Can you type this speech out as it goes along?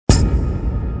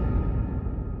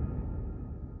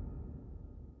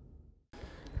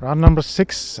Round number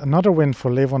 6, another win for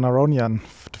Levon Aronian,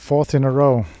 the 4th in a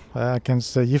row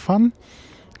against Yifan.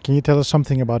 Can you tell us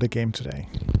something about the game today?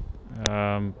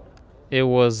 It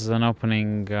was an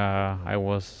opening I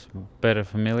was better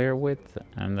familiar with,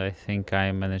 and I think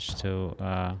I managed to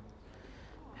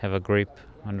have a grip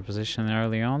on the position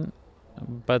early on.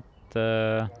 But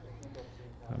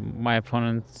my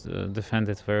opponent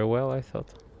defended very well, I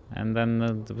thought. And then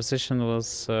the position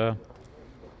was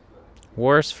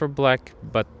worse for black,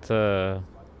 but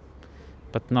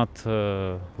not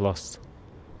lost.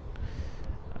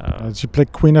 Did you play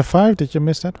Queen f5? Did you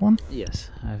miss that one? Yes,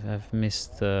 I've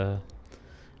missed.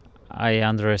 I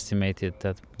underestimated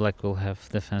that black will have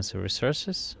defensive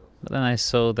resources, but then I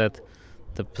saw that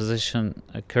the position,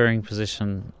 a current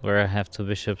position where I have two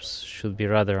bishops, should be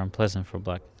rather unpleasant for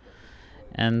black,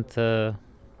 and I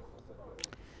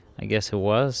guess it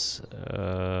was.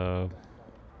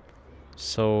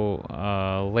 So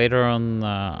later on,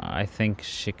 I think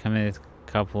she committed a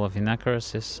couple of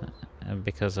inaccuracies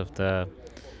because of the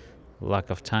lack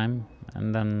of time,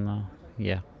 and then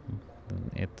yeah,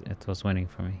 it was winning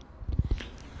for me.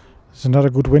 It's another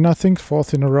good win, I think,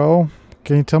 4th in a row.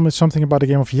 Can you tell me something about the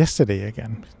game of yesterday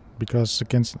again? Because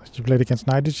you played against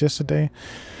Naidic yesterday.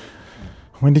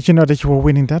 When did you know that you were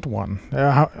winning that one?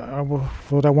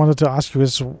 What I wanted to ask you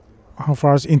is, how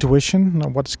far is intuition?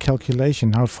 What is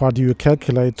calculation? How far do you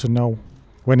calculate to know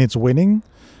when it's winning?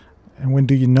 And when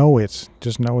do you know it?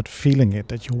 Just know it, feeling it,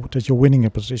 that you're winning a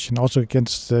position. Also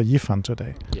against Yifan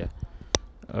today. Yeah.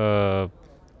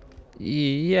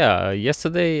 Yeah.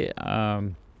 Yesterday,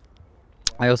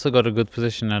 I also got a good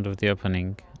position out of the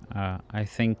opening. I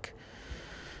think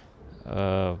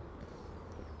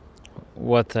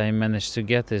what I managed to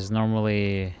get is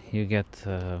normally you get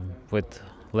with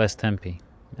less tempi,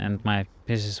 and my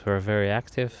pieces were very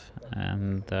active,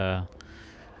 and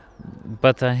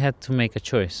but I had to make a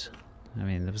choice. I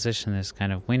mean, the position is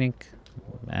kind of winning,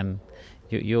 and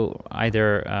you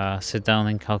either sit down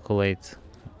and calculate,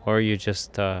 or you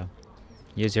just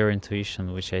use your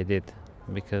intuition, which I did,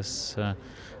 because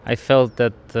I felt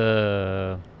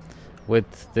that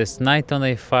with this knight on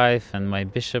a5 and my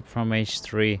bishop from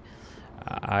h3,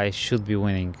 I should be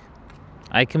winning.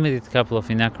 I committed a couple of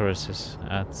inaccuracies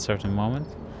at a certain moment,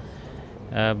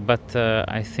 but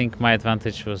I think my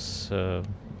advantage was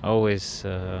always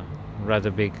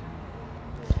rather big.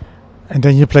 And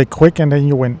then you play quick and then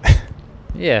you win.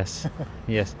 Yes,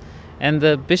 yes. And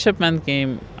the bishop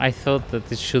endgame, I thought that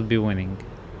it should be winning,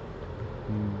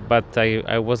 but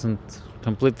I wasn't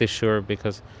completely sure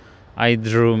because I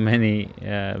drew many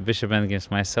bishop endgames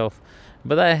myself.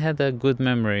 But I had a good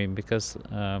memory because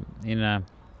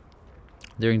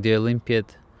during the Olympiad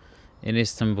in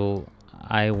Istanbul,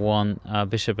 I won a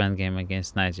bishop endgame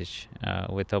against Naidic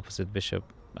with opposite bishop,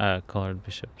 colored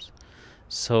bishops.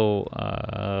 So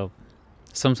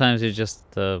sometimes you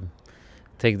just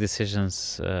take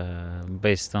decisions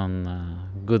based on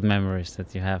good memories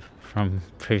that you have from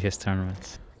previous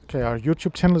tournaments. Okay, our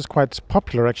YouTube channel is quite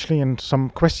popular actually, and some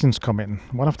questions come in.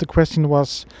 One of the questions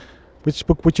was, which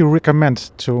book would you recommend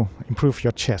to improve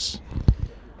your chess?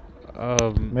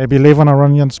 Maybe Levon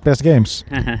Aronian's Best Games.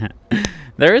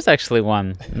 There is actually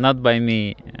one, not by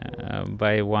me,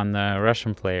 by one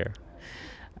Russian player.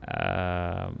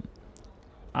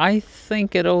 I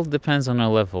think it all depends on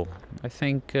a level. I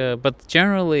think, but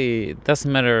generally it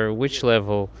doesn't matter which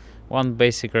level. One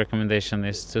basic recommendation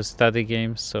is to study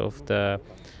games of the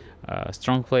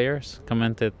strong players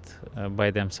commented by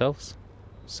themselves.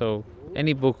 So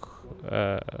any book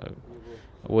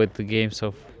with the games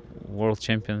of world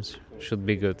champions should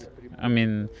be good. I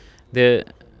mean,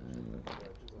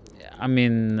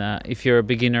 if you're a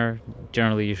beginner,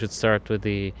 generally you should start with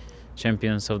the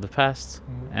champions of the past,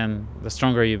 and the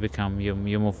stronger you become, you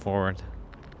move forward.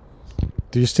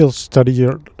 Do you still study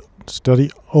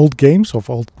old games of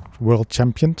old world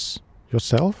champions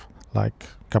yourself, like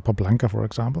Capablanca, for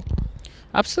example?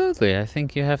 Absolutely, I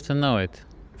think you have to know it.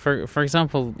 For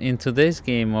example, in today's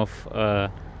game of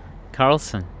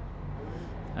Carlsen,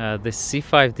 the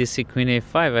c5, dc, queen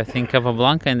a5, I think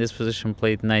Capablanca in this position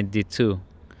played knight d2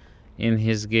 in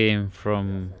his game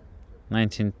from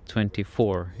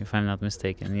 1924, if I'm not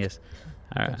mistaken. Yes.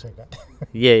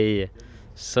 Yeah.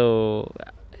 So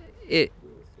it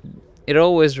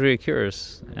always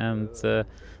reoccurs, and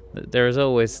there is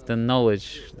always the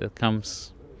knowledge that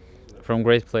comes from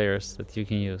great players that you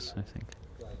can use, I think.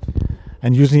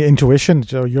 And using intuition,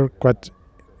 so you're quite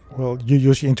well. You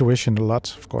use your intuition a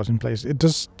lot, of course, in plays.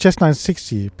 Does chess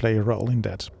 960 play a role in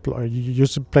that? You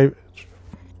used to play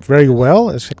very well,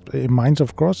 in mines,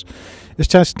 of course. Is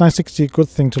chess 960 a good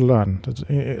thing to learn?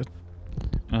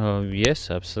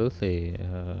 Yes, absolutely.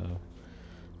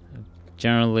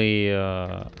 Generally,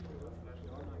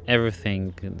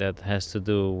 everything that has to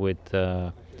do with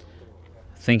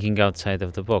thinking outside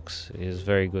of the box is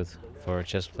very good for a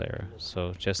chess player.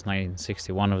 So chess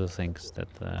 1960, one of the things that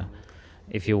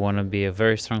if you want to be a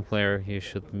very strong player, you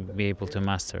should be able to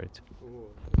master it.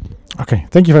 Okay,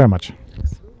 thank you very much.